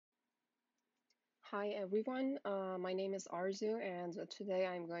Hi everyone, my name is Arzu and today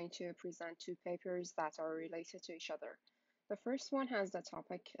I'm going to present two papers that are related to each other. The first one has the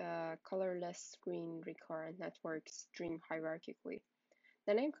topic Colorless Green Recurrent Networks Dream Hierarchically.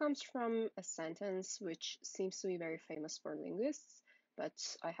 The name comes from a sentence which seems to be very famous for linguists, but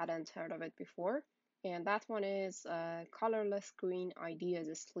I hadn't heard of it before. And that one is colorless green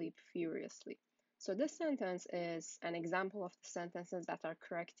ideas sleep furiously. So this sentence is an example of the sentences that are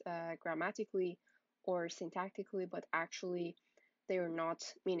correct grammatically or syntactically, but actually they are not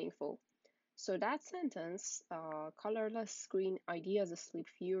meaningful. So that sentence, colorless green ideas sleep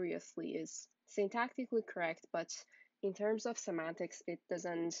furiously, is syntactically correct, but in terms of semantics, it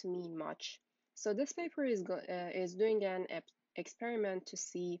doesn't mean much. So this paper is doing an experiment to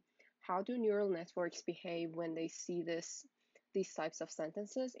see how do neural networks behave when they see these types of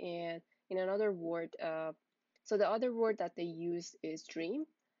sentences. And in another word, so the other word that they use is dream,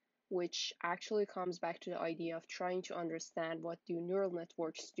 which actually comes back to the idea of trying to understand what do neural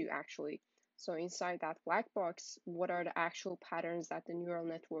networks do actually. So inside that black box, what are the actual patterns that the neural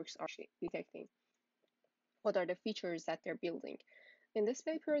networks are detecting? What are the features that they're building? In this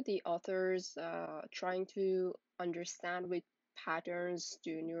paper, the authors trying to understand which patterns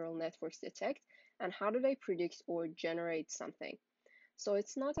do neural networks detect and how do they predict or generate something. So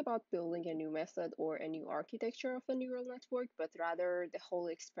it's not about building a new method or a new architecture of a neural network, but rather the whole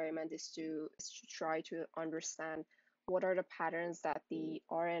experiment is to try to understand what are the patterns that the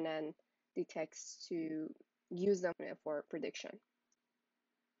RNN detects to use them for prediction.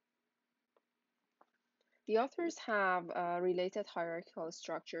 The authors have related hierarchical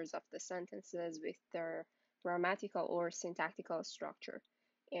structures of the sentences with their grammatical or syntactical structure.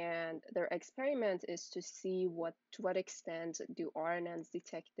 And their experiment is to see to what extent do RNNs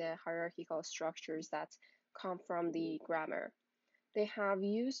detect the hierarchical structures that come from the grammar. They have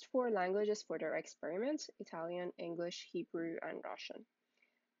used four languages for their experiment: Italian, English, Hebrew, and Russian.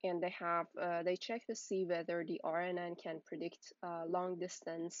 And they check to see whether the RNN can predict long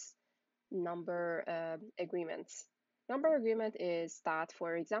distance number agreements. Number agreement is that,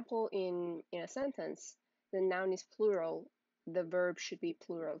 for example, in a sentence, the noun is plural, the verb should be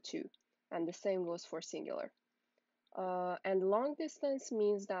plural too, and the same goes for singular. And long distance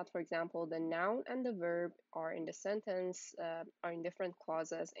means that, for example, the noun and the verb are in the sentence, are in different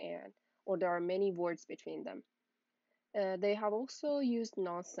clauses, or there are many words between them. They have also used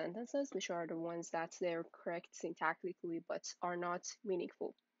non-sentences, which are the ones that they're correct syntactically but are not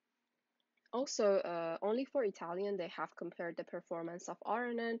meaningful. Also, only for Italian, they have compared the performance of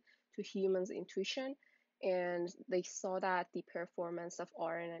RNN to humans' intuition, and they saw that the performance of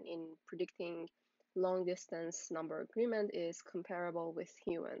RNN in predicting long distance number agreement is comparable with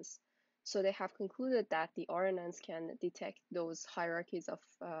humans. So they have concluded that the RNNs can detect those hierarchies of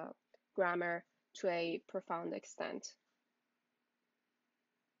grammar to a profound extent.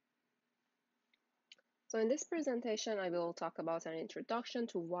 So in this presentation, I will talk about an introduction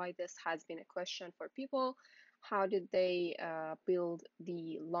to why this has been a question for people. How did they build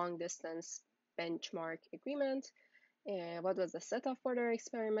the long distance benchmark agreement? What was the setup for their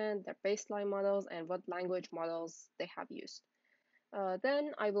experiment, their baseline models, and what language models they have used.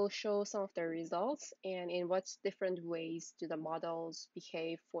 Then I will show some of the results and in what different ways do the models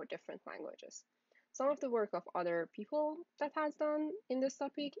behave for different languages. Some of the work of other people that has done in this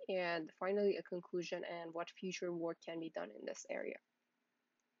topic, and finally a conclusion and what future work can be done in this area.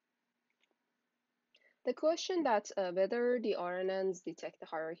 The question that whether the RNNs detect the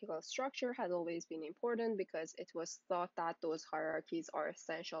hierarchical structure has always been important because it was thought that those hierarchies are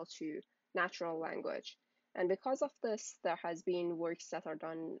essential to natural language. And because of this, there has been works that are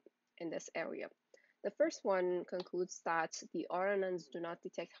done in this area. The first one concludes that the RNNs do not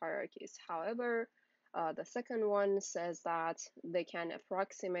detect hierarchies. However, the second one says that they can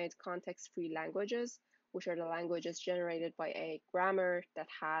approximate context-free languages, which are the languages generated by a grammar that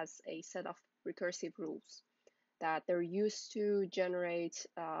has a set of recursive rules that they're used to generate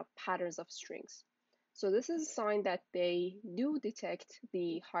patterns of strings. So this is a sign that they do detect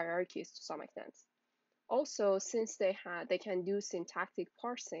the hierarchies to some extent. Also, since they can do syntactic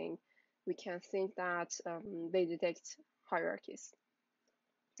parsing, we can think that they detect hierarchies.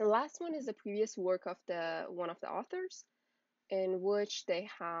 The last one is the previous work of one of the authors, in which they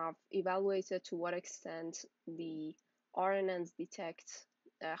have evaluated to what extent the RNNs detect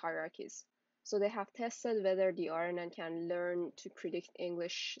hierarchies. So they have tested whether the RNN can learn to predict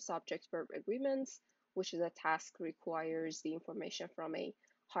English subject-verb agreements, which is a task requires the information from a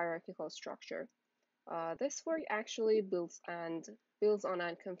hierarchical structure. This work actually builds on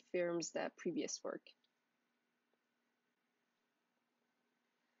and confirms the previous work.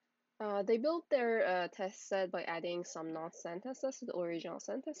 They built their test set by adding some non-sentences to the original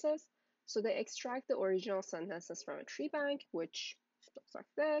sentences. So they extract the original sentences from a tree bank, which looks like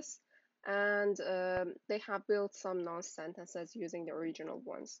this, and they have built some non-sentences using the original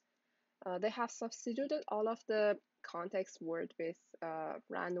ones. They have substituted all of the context word with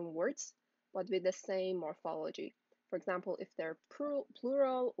random words, but with the same morphology. For example, if they're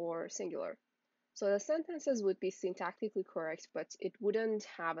plural or singular. So the sentences would be syntactically correct, but it wouldn't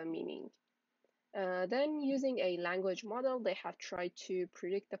have a meaning. Then using a language model, they have tried to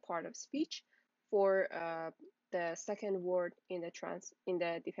predict the part of speech for the second word in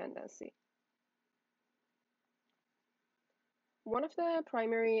the dependency. One of the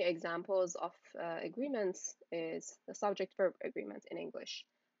primary examples of agreements is the subject-verb agreement in English.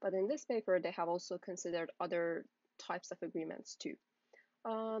 But in this paper, they have also considered other types of agreements too.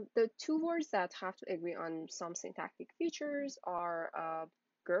 The two words that have to agree on some syntactic features are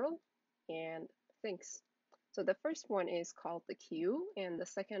girl and thinks. So the first one is called the cue, and the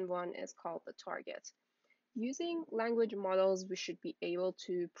second one is called the target. Using language models, we should be able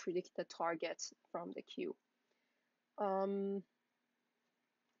to predict the target from the cue.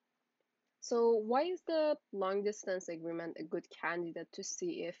 So why is the long distance agreement a good candidate to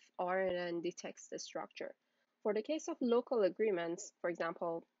see if RNN detects the structure? For the case of local agreements, for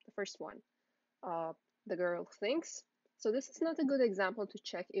example, the first one, uh, the girl thinks. So this is not a good example to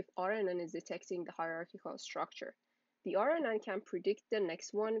check if RNN is detecting the hierarchical structure. The RNN can predict the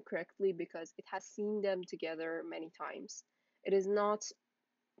next one correctly because it has seen them together many times. It is not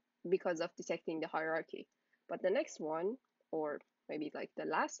because of detecting the hierarchy. But the next one, or maybe like the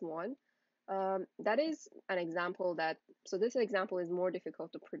last one, that is an example so this example is more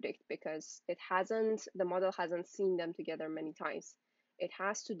difficult to predict because the model hasn't seen them together many times. It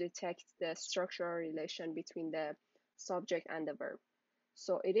has to detect the structural relation between the subject and the verb.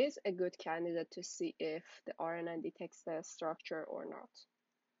 So it is a good candidate to see if the RNN detects the structure or not.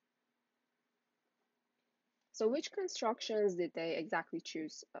 So which constructions did they exactly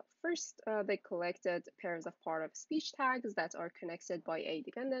choose? First, they collected pairs of part of speech tags that are connected by a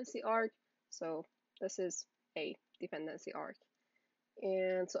dependency arc. So this is a dependency arc.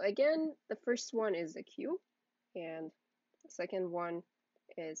 And so again, the first one is the cue, and the second one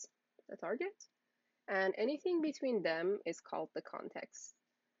is the target. And anything between them is called the context.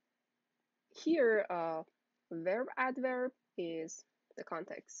 Here, verb adverb is the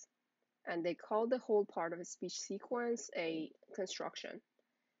context, and they call the whole part of a speech sequence a construction.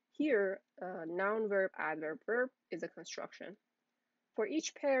 Here, noun, verb, adverb, verb is a construction. For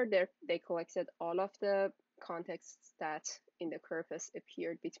each pair, they collected all of the contexts that in the corpus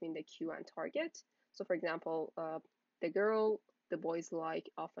appeared between the cue and target. So for example, the girl the boys like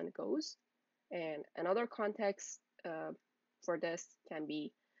often goes. And another context for this can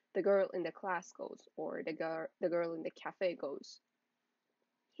be the girl in the class goes, or the girl in the cafe goes.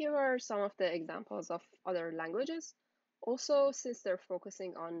 Here are some of the examples of other languages. Also, since they're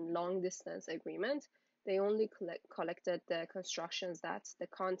focusing on long distance agreement, they only collected the constructions that the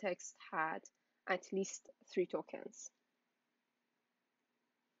context had at least 3 tokens.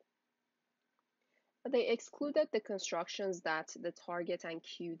 They excluded the constructions that the target and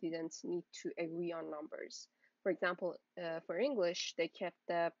cue didn't need to agree on numbers. For example, for English, they kept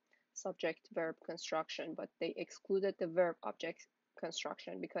the subject-verb construction, but they excluded the verb-object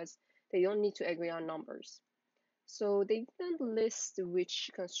construction because they don't need to agree on numbers. So they didn't list which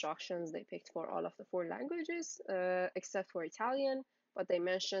constructions they picked for all of the 4 languages, except for Italian, but they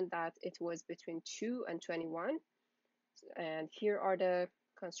mentioned that it was between 2 and 21. And here are the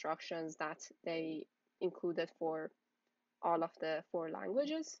constructions that they included for all of the 4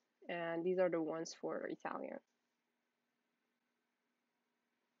 languages, and these are the ones for Italian.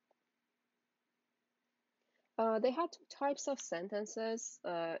 They had 2 types of sentences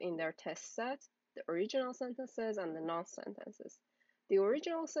in their test set, the original sentences and the non-sentences. The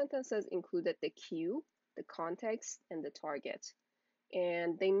original sentences included the cue, the context, and the target.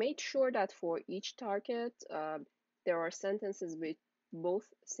 And they made sure that for each target, there are sentences with both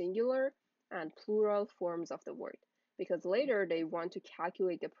singular and plural forms of the word, because later they want to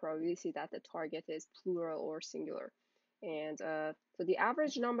calculate the probability that the target is plural or singular. And so the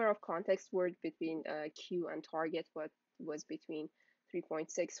average number of context words between cue and target was between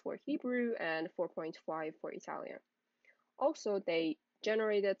 3.6 for Hebrew and 4.5 for Italian. Also, they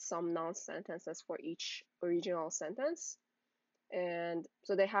generated some non-sentences for each original sentence. And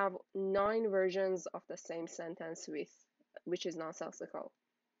so they have 9 versions of the same sentence which is nonsensical.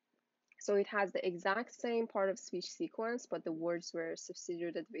 So it has the exact same part of speech sequence, but the words were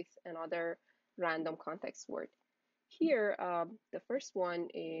substituted with another random context word. Here, the first one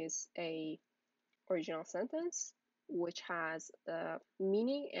is a original sentence, which has the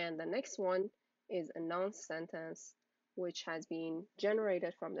meaning, and the next one is a noun sentence, which has been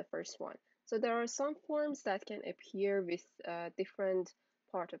generated from the first one. So there are some forms that can appear with different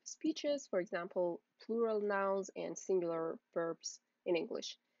part of speeches, for example, plural nouns and singular verbs in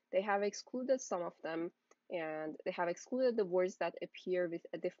English. They have excluded some of them, and they have excluded the words that appear with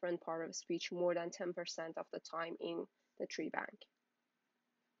a different part of speech more than 10% of the time in the tree bank.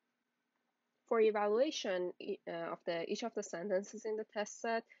 For evaluation of each of the sentences in the test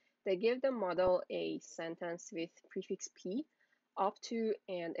set, they give the model a sentence with prefix P up to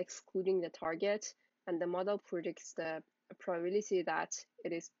and excluding the target, and the model predicts the probability that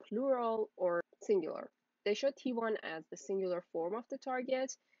it is plural or singular. They show T1 as the singular form of the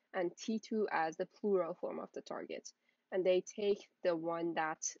target and T2 as the plural form of the target, and they take the one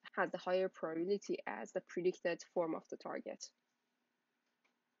that has the higher probability as the predicted form of the target.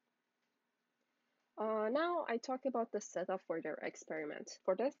 Now I talk about the setup for their experiment.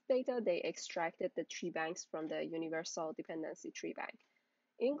 For this data, they extracted the tree banks from the Universal Dependency Tree Bank.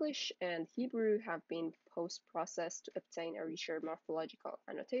 English and Hebrew have been post-processed to obtain a richer morphological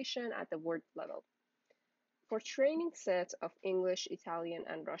annotation at the word level. For training set of English, Italian,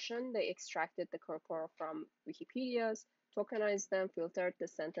 and Russian, they extracted the corpora from Wikipedias, tokenized them, filtered the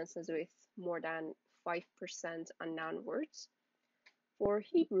sentences with more than 5% unknown words. For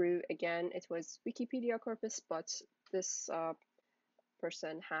Hebrew, again, it was Wikipedia corpus, but this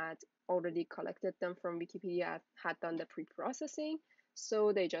person had already collected them from Wikipedia, had done the pre-processing,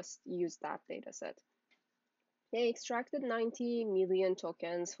 so they just used that dataset. They extracted 90 million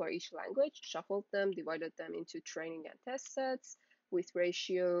tokens for each language, shuffled them, divided them into training and test sets with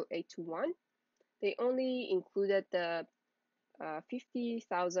ratio 8:1. They only included the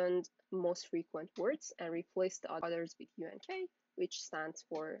 50,000 most frequent words and replaced the others with UNK, which stands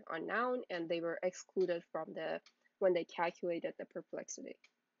for unknown, and they were excluded from when they calculated the perplexity.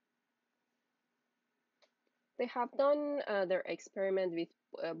 They have done their experiment with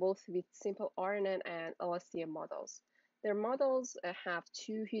both with simple RNN and LSTM models. Their models have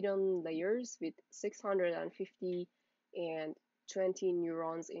two hidden layers with 650 and 20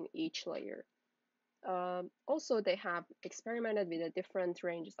 neurons in each layer. Also, they have experimented with the different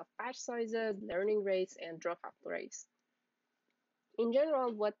ranges of batch sizes, learning rates, and dropout rates. In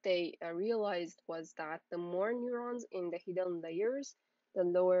general, what they realized was that the more neurons in the hidden layers, the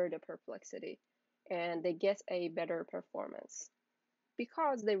lower the perplexity, and they get a better performance.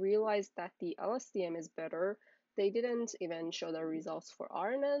 Because they realized that the LSTM is better, they didn't even show the results for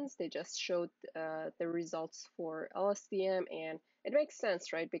RNNs, they just showed the results for LSTM, and it makes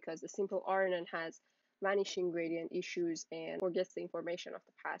sense, right? Because the simple RNN has vanishing gradient issues and forgets the information of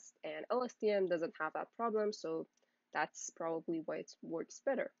the past, and LSTM doesn't have that problem, so that's probably why it works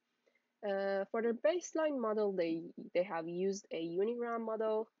better. For their baseline model, they have used a unigram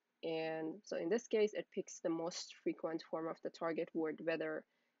model, and so in this case, it picks the most frequent form of the target word, whether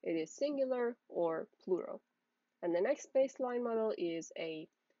it is singular or plural. And the next baseline model is a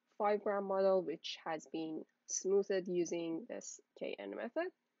 5-gram model, which has been smoothed using this KN method.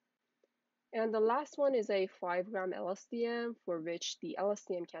 And the last one is a 5-gram LSTM, for which the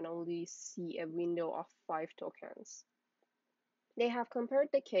LSTM can only see a window of 5 tokens. They have compared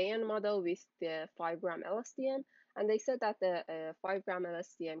the KN model with the 5-gram LSTM, and they said that the 5-gram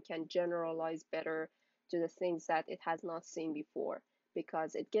LSTM can generalize better to the things that it has not seen before,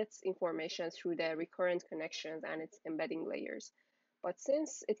 because it gets information through the recurrent connections and its embedding layers. But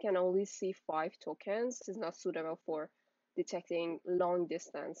since it can only see 5 tokens, it is not suitable for detecting long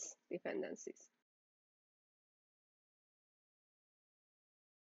distance dependencies.